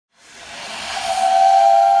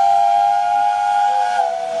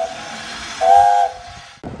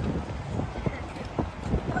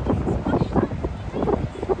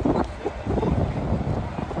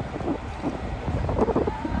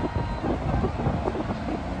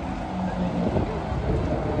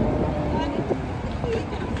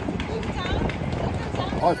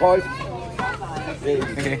High five.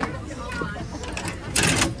 Okay.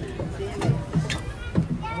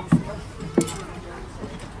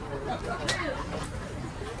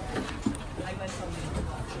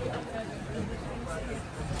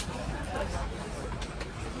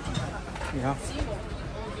 Yeah.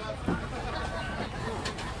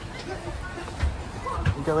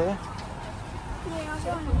 You go here? Yeah, I'll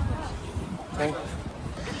go on. Okay.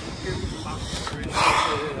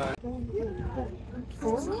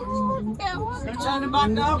 Turn it back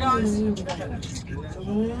now, guys. No,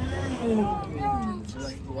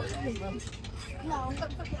 I'm going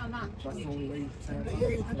to put it on that.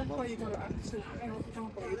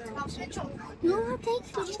 No, I'll take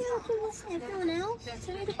video of everyone else.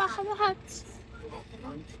 So the back of the hut.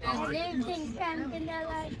 I don't think I'm going to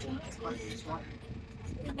like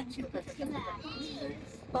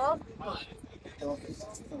Bob?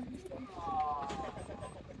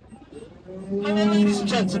 Hello, ladies and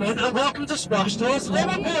gentlemen, and welcome to Splash Tours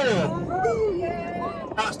Liverpool.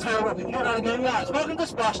 That's terrible. We can do that again, guys. Welcome to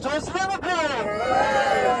Splash Tours Liverpool.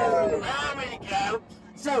 There we go.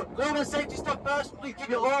 So, normal safety stuff first. Please keep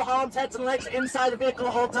your all arms, heads, and legs inside the vehicle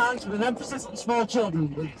at all times, with an emphasis on small children,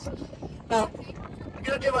 please. Now, we're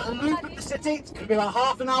going to do a loop of the city. It's going to be about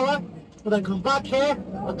half an hour. We'll then come back here.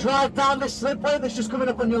 We'll drive down this slipway that's just coming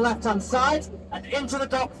up on your left-hand side and into the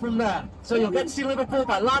dock from there. So you'll get to see Liverpool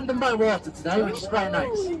by land and by water today, which is very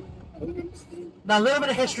nice. Now, a little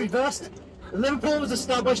bit of history first. Liverpool was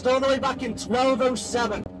established all the way back in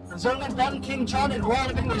 1207. There's only one King John in all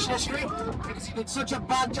of English history because he did such a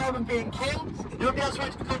bad job of being king, nobody else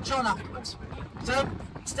wanted to be called John afterwards. So,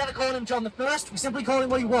 instead of calling him John the First, we simply call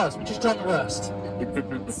him what he was, which is John the Worst.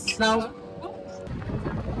 Now,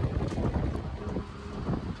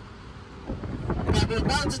 we're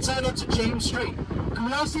about to turn onto James Street. Can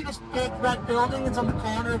we now see this big red building that's on the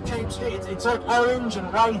corner of James Street? It's like orange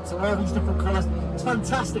and white and all these different colours. It's a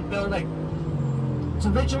fantastic building. It's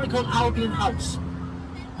originally called Albion House.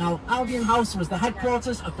 Now, Albion House was the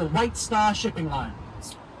headquarters of the White Star Shipping Line.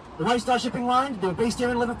 The White Star Shipping Line, they were based here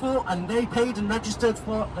in Liverpool, and they paid and registered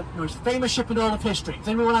for the most famous ship in all of history. Does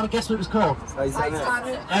anyone have a guess what it was called?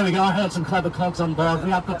 Titanic. There we go, I heard some clever clogs on board.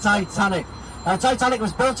 We have the Titanic. Titanic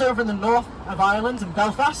was built over in the north of Ireland, in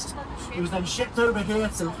Belfast. It was then shipped over here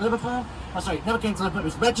to Liverpool. Oh, sorry, it never came to Liverpool. It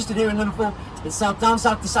was registered here in Liverpool. It's down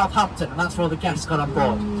south to Southampton, and that's where all the guests got on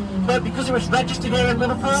board. But because it was registered here in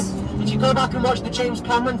Liverpool, if you go back and watch the James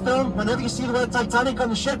Cameron film, whenever you see the word Titanic on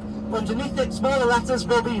the ship, underneath it, smaller letters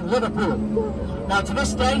will be Liverpool. Now, to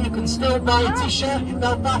this day, you can still buy a t-shirt in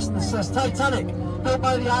Belfast that says Titanic, built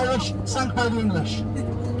by the Irish, sank by the English.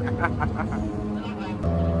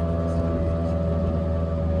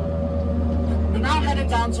 Now heading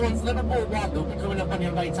down towards Liverpool 1, they'll be coming up on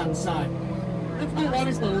your right hand side. Liverpool 1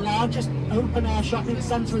 is the largest open air shopping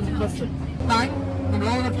centre in the country. 9 in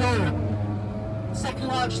all of Europe. Second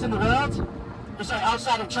largest in the world,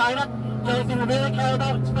 outside of China. The only thing we really care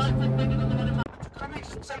about is 5 feet bigger than the one in Manchester. Comics,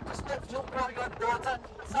 centre stuff, you'll probably go water.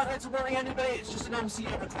 It's not here to worry anybody, it's just an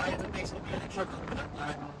MCU retired that makes it really trouble.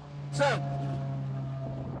 So,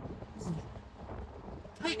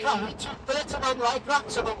 we come to 31 life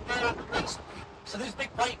rafts above there. So these big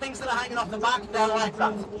white things that are hanging off the back, they're life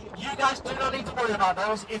rafts. You guys do not need to worry about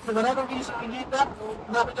those. If for whatever reason you need them,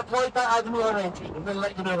 they'll be deployed by either me or Andrew. I'm going to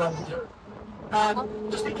let you know what to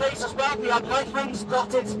do. Just in case as well, we have life rings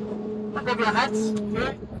dotted above your heads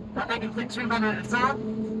here. That they can fit 2 men at a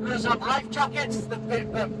time. We also have life jackets that fit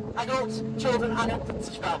adults, children and infants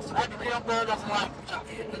as well. So everybody on board has a life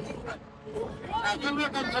jacket. In the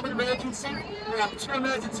event of an emergency, we have 2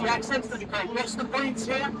 emergency exits that are called muster points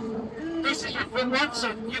here. This is your front one,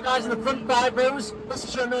 so you guys in the front 5 rows, this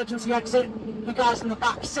is your emergency exit. You guys in the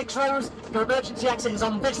back 6 rows, your emergency exit is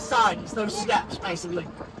on this side. It's those steps, basically.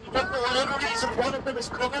 If for whatever reason one of them is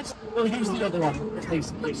covered, we'll use the other one,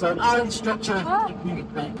 basically. So an orange structure unit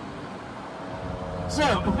thing. So,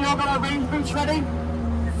 have we all got our rain boots ready?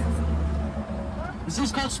 This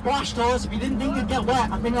is called Splash Tours. If you didn't think you'd get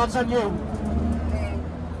wet, I think that's on you.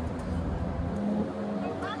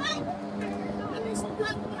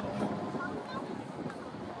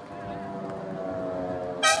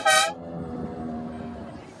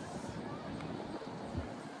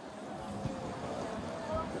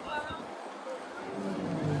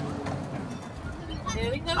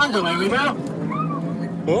 And away we go.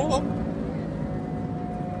 Oh.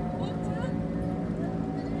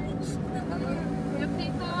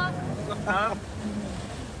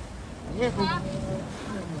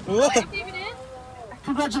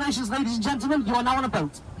 Congratulations, ladies and gentlemen, you are now on a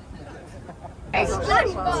boat.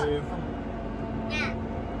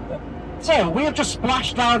 So, we have just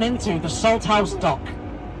splashed down into the Salt House dock.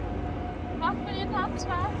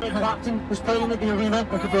 Doctor. Clapton was playing at the arena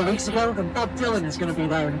a couple of weeks ago, and Bob Dylan is going to be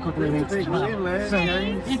there in a couple of weeks as well. So,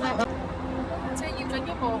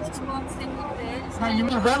 now you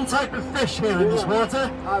meet one type of fish here in this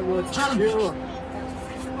water. I would. Challenge.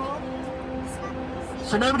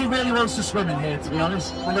 So nobody really wants to swim in here, to be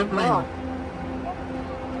honest. I don't blame them.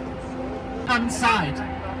 Hand side,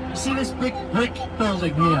 you see this big brick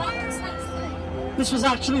building here? This was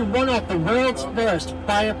actually one of the world's first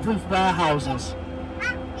fireproof warehouses.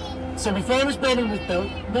 So before this building was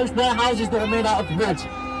built, those warehouses that were made out of wood,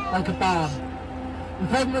 like a barn. The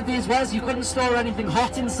problem with these was you couldn't store anything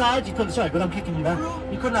hot inside. You couldn't. Sorry, but I'm kicking you there.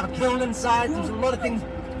 You couldn't have a kiln inside. There was a lot of things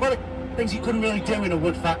you couldn't really do in a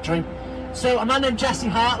wood factory. So a man named Jesse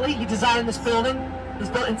Hartley, he designed this building. It's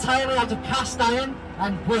built entirely out of cast iron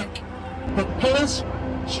and brick. The pillars,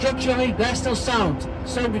 structurally, they're still sound.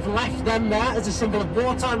 So we've left them there as a symbol of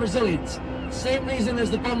wartime resilience. Same reason as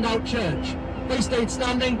the bombed out church. They stayed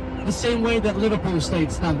standing the same way that Liverpool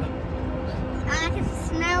stayed standing. I can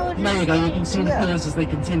smell There you go, you can see the pillars as they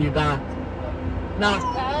continue down. Now,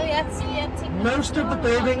 most of the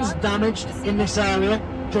buildings damaged in this area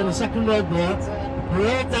during the Second World War were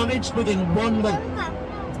all damaged within 1 month,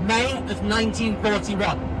 May of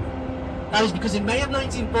 1941. That is because in May of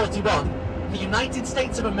 1941, the United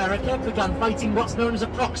States of America began fighting what's known as a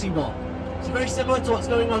proxy war. It's very similar to what's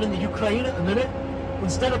going on in the Ukraine at the minute.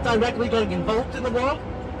 Instead of directly getting involved in the war,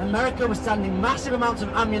 America was sending massive amounts of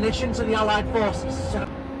ammunition to the Allied forces. So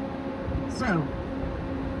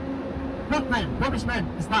what this meant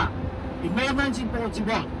is that in May of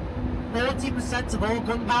 1941, 40% of all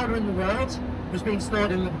gunpowder in the world was being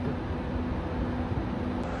stored in Liverpool.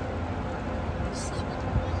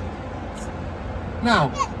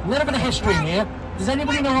 Now, a little bit of history here. Does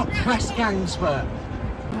anybody know what press gangs were?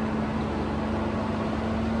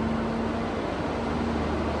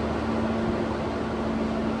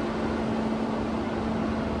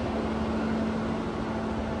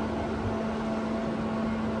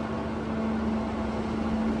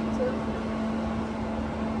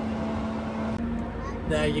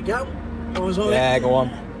 There you go. That was all. Yeah, go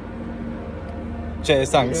on. Cheers,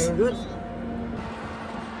 thanks. Very good. If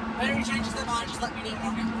anybody changes their mind, just let me know.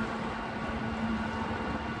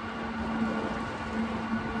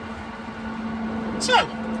 So,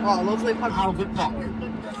 Oh, lovely. Albert Pop.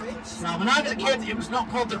 Now, when I was a kid, it was not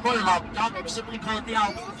called the Royal Albert Pop, it was simply called the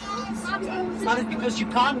Albert. That is because you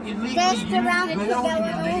can't illegally use Royal in your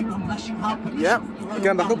name unless you have. Yep, we're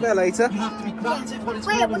going back up there later. You have to be granted what is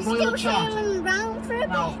Wait, called a we're Royal still Charter. sailing round for a bit.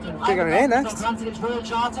 Now, We're going in next. got granted its Royal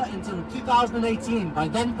Charter until 2018 by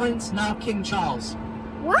then Prince, now King Charles.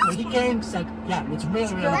 What? He came said, yeah, it's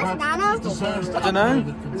really, really That's good. Nana. It deserves to I don't know. have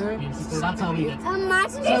the Prince of Peace, because that's how he did.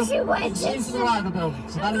 Imagine if she went It's into to the Liver building,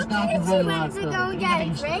 so that is now the if she Royal went Liver to building. go and get a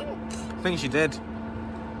drink. I think she did.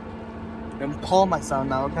 Horn might sound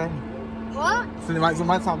now, okay? What? So they might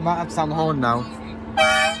have to sound the horn now.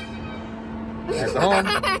 There's the horn.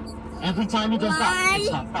 Every time he does that, Why?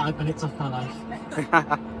 it's like 5 minutes off my life.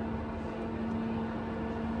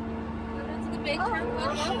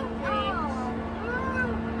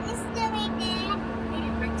 It's doing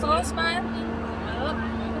it. Close, man.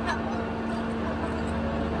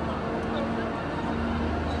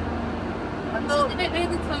 A bit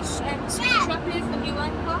really close. Trap is the new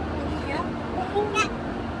line park.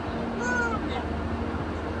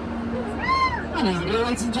 Hello,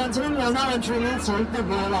 ladies and gentlemen, we are now entering into the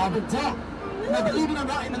Royal Albert Dock. Now, believe it or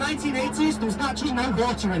not, in the 1980s, there was actually no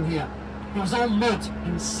water in here. It was all mud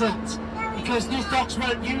and silt, because these docks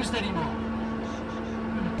weren't used anymore.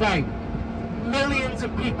 Okay. Millions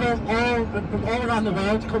of people from all around the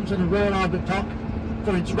world come to the Royal Albert Dock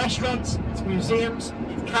for its restaurants, its museums,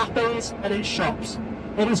 its cafes, and its shops.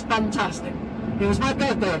 It is fantastic. It was my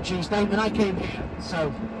birthday on Tuesday when I came here,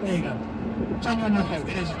 so there you go. Genuinely,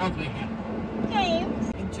 it is lovely here.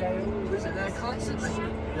 James. In jail, isn't there constantly?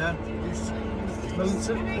 Yeah.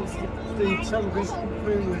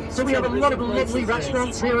 So we have a lot of lovely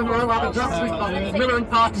restaurants here in Royal Albert Dock. We've got Miller and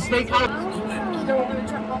Parker Steakhouse.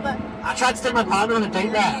 I tried to take my partner on a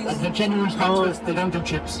date there, and the genuine response was they don't do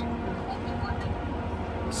chips.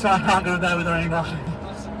 So I can't go there with her anymore.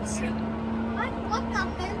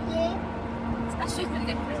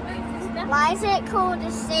 Why is it called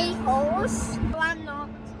a seahorse? Well, I'm not.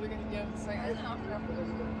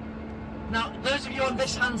 Now, those of you on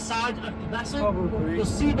this hand side of the vessel, you'll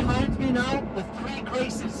see behind me now the 3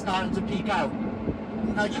 graces starting to peek out.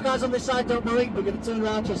 Now, you guys on this side, don't worry, we're going to turn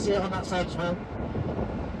around, you'll see it on that side as well.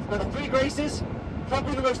 Now, the 3 graces,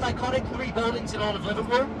 probably the most iconic 3 buildings in all of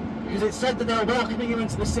Liverpool, because it's said that they're welcoming you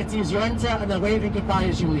into the city as you enter and they're waving goodbye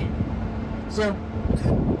as you leave. So,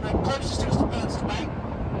 closest to us to Burns Way,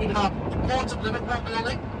 we have the Port of Liverpool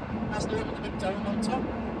building, that's the one with the big dome on top.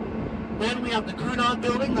 Then we have the Cunard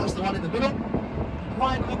building, that's the one in the middle. And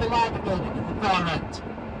finally the Liver building at the far end.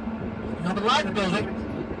 Now the Liver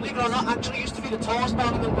building, believe it or not, actually used to be the tallest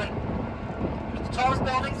building in Britain. It was the tallest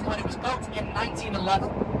building when it was built in 1911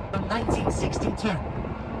 and 1962.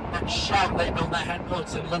 And Shell, they built their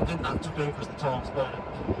headquarters in London, that took over as the tallest building.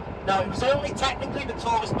 Now, it was only technically the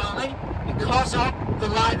tallest building because of the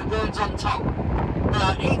Liver birds on top.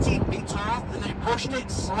 18 feet tall, and they pushed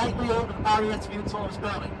it slightly over the barrier to be the tallest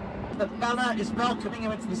building. The banner is welcoming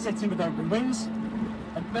him into the city with open wings,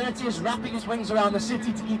 and Bertie is wrapping his wings around the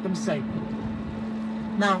city to keep them safe.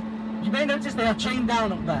 Now, you may notice they are chained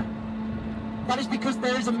down up there. That is because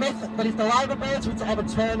there is a myth that if the Liver birds were to ever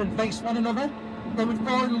turn and face one another, they would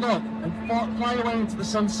fall in love and fly away into the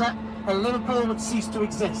sunset, and Liverpool would cease to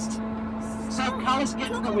exist. So callous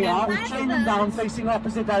kids that we are, we chain them down facing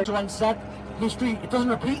opposite direction. Once said, history, it doesn't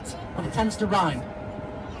repeat, but it tends to rhyme.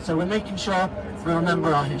 So we're making sure we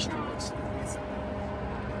remember our history.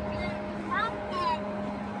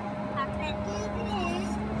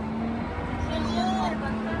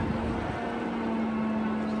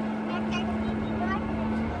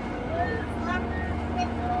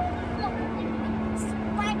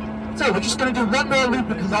 So we're just going to do one more loop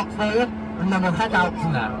at the dock for you, and then we'll head out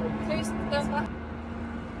from there.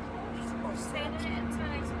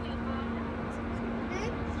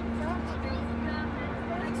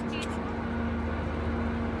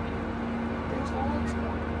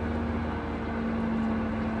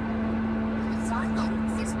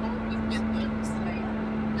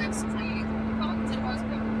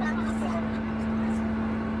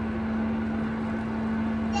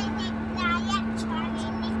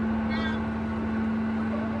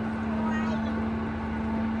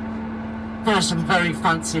 There are some very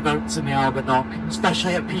fancy boats in the Harbour Dock,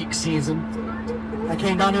 especially at peak season. I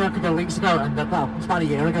came down here a couple of weeks ago, and well, it was about a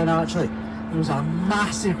year ago now actually. There was a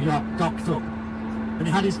massive yacht docked up, and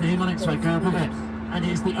it had his name on it, so I googled it. And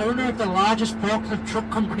he's the owner of the largest forklift truck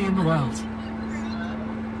company in the world.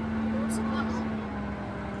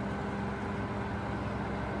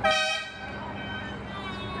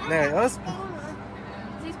 There it goes.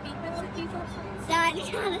 That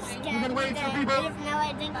kind of scared me. You gonna wait for people? I didn't know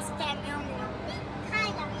it didn't scare me.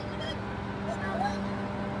 Kind of.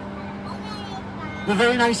 We're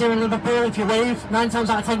very nice here in Liverpool. If you wave, 9 times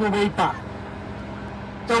out of 10 we'll wave back.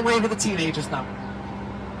 Don't wave at the teenagers now.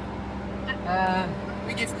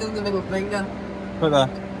 We give them the middle finger. Put there.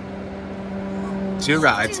 It's your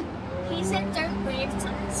ride. He said don't wave to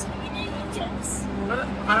the teenagers.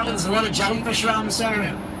 Apparently there's a lot of jellyfish around this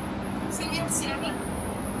area.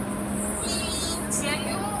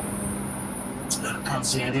 I can't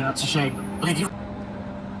see anything, that's a shame.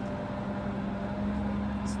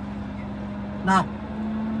 Now,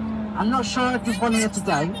 I'm not sure if there's one here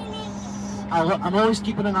today. I'm always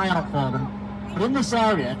keeping an eye out for them. But in this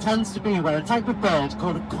area, it tends to be where a type of bird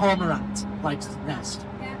called a cormorant likes to nest.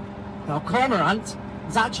 Now, cormorant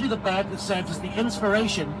is actually the bird that serves as the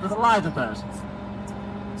inspiration for the Liver bird.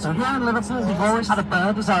 So here in Liverpool, we've always had a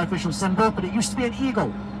bird as our official symbol, but it used to be an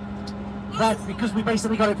eagle. But because we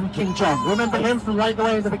basically got it from King John. Remember him from right the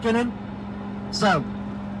way at the beginning? So,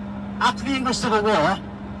 after the English Civil War,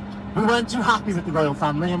 we weren't too happy with the royal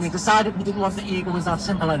family, and we decided we didn't want the eagle as our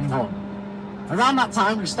symbol anymore. Around that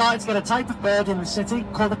time, we started to get a type of bird in the city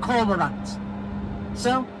called a cormorant.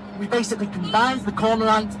 So, we basically combined the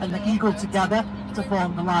cormorant and the eagle together to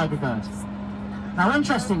form the Liver bird. Now,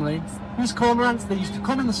 interestingly, these cormorants, they used to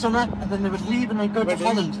come in the summer, and then they would leave and they'd go to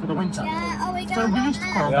Holland for the winter. So we used to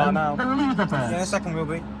call them the Liver birds. Yeah, second will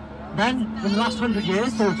be. Then, in the last 100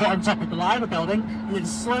 years, they were put on top of the Liver building, and it's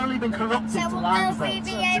slowly been corrupted to Liver birds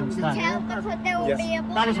since then.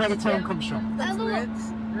 That is where the term comes from.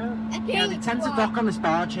 Yeah, they tend to dock on this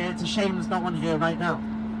barge here. It's a shame there's not one here right now.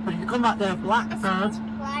 But if you come back there, black bird,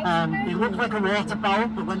 they look like a waterfowl,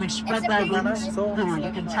 but when they spread their wings,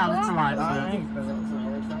 you can tell it's a Liver bird.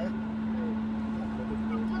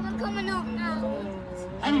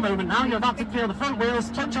 Any moment now, you're about to feel the front wheels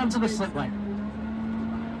touch onto the slipway.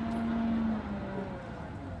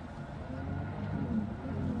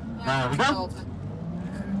 There we go.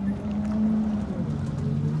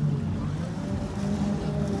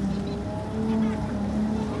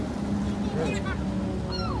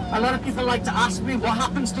 A lot of people like to ask me what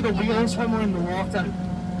happens to the wheels when we're in the water.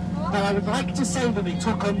 Well, I would like to say that they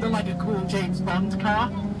took under like a cool James Bond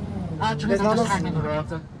car. Actually, they just hang in the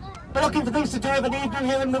water. We're looking for things to do of an evening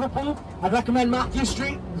here in Liverpool. I'd recommend Matthew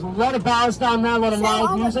Street. There's a lot of bars down there, a lot of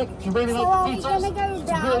live music. If you really like the Beatles,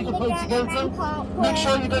 it's a really good place to go to. Make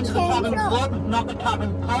sure you go to the Cabin Club, not the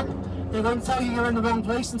Cabin Pub. They won't tell you you're in the wrong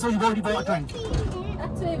place until you've already bought a drink.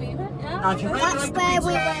 That's where we went, yeah. Now, if you really like the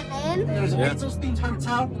Beatles, there's a Yeah. Beatles-themed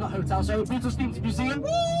hotel, not hotel, sorry, a Beatles-themed museum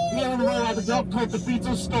here in the Royal Albert Dock called the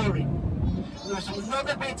Beatles Story. There's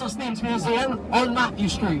another Beatles-themed museum on Matthew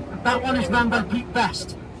Street. That one is run by Pete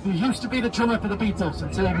Best, who used to be the drummer for the Beatles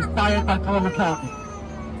until he was fired by Paul McCartney.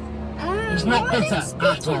 He's not bitter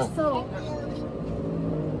at all.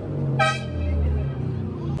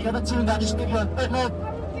 The other two that just give you a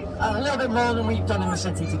little bit more than we've done in the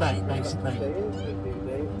city today, basically.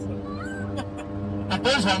 And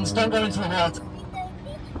those ones don't go into the water.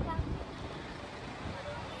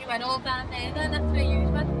 You went all down there then, that's where you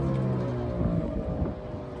went.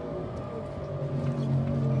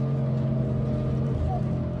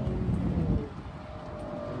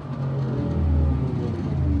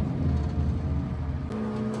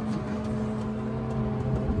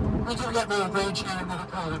 We do get more rage here in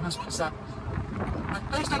Liverpool, it must be said.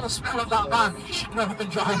 And based on the smell of that van, you should never have been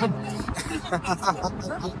driving.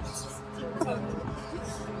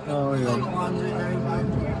 Oh, yeah.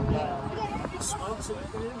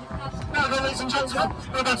 Now then, ladies and gentlemen,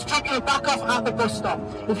 we're about to drop you back off at the bus stop.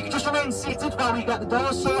 If you could just remain seated while we get the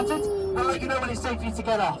doors sorted, I'll let you know when it's safe for you to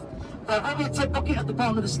get off. There will be a tip bucket at the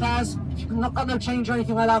bottom of the stairs. If you've not got no change or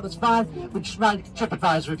anything like that, that's fine. We'll just write a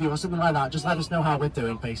TripAdvisor review or something like that. Just let us know how we're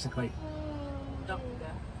doing, basically.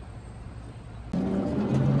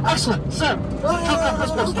 Excellent. So, we'll drop off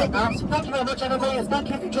this bus stop now. So thank you very much, everybody, and thank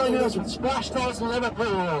you for joining us with Splash Tales in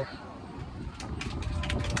Liverpool.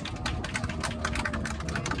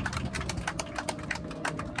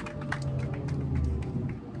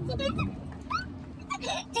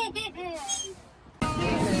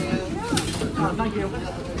 Thank you.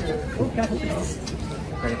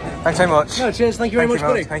 Thanks so much. No, cheers. Thank you very much,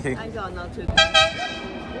 buddy. Thank you.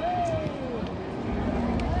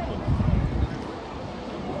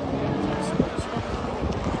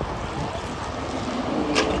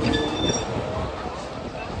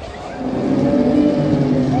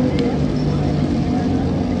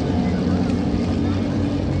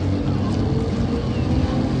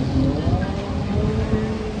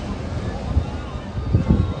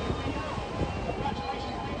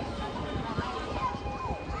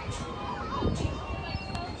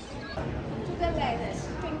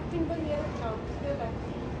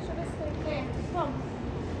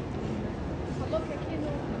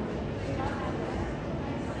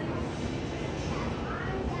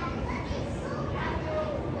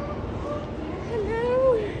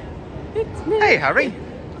 Hey, Harry.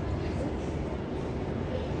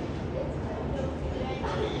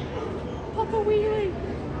 Papa Wheelie.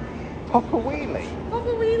 Papa Wheelie. Papa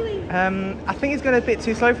Wheelie. I think he's going a bit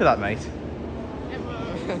too slow for that, mate. You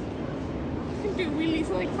can do wheelies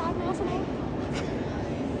like 5 miles an hour.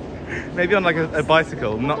 Maybe on like a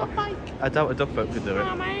bicycle, Not not. a bike. I doubt a duck boat could do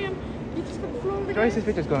Oh it. man, you just got to floor the Grace's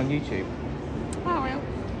video's gone on YouTube. Oh well.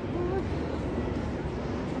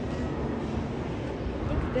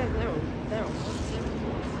 Look at them, they're on.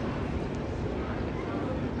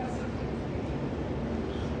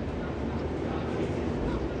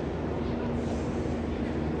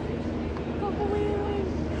 Papa Wheelie.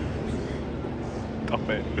 Stop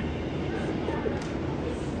it.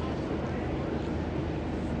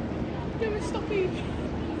 Do a stoppage.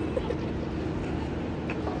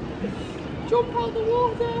 Jump out the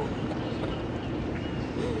water.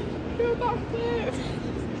 Go back there.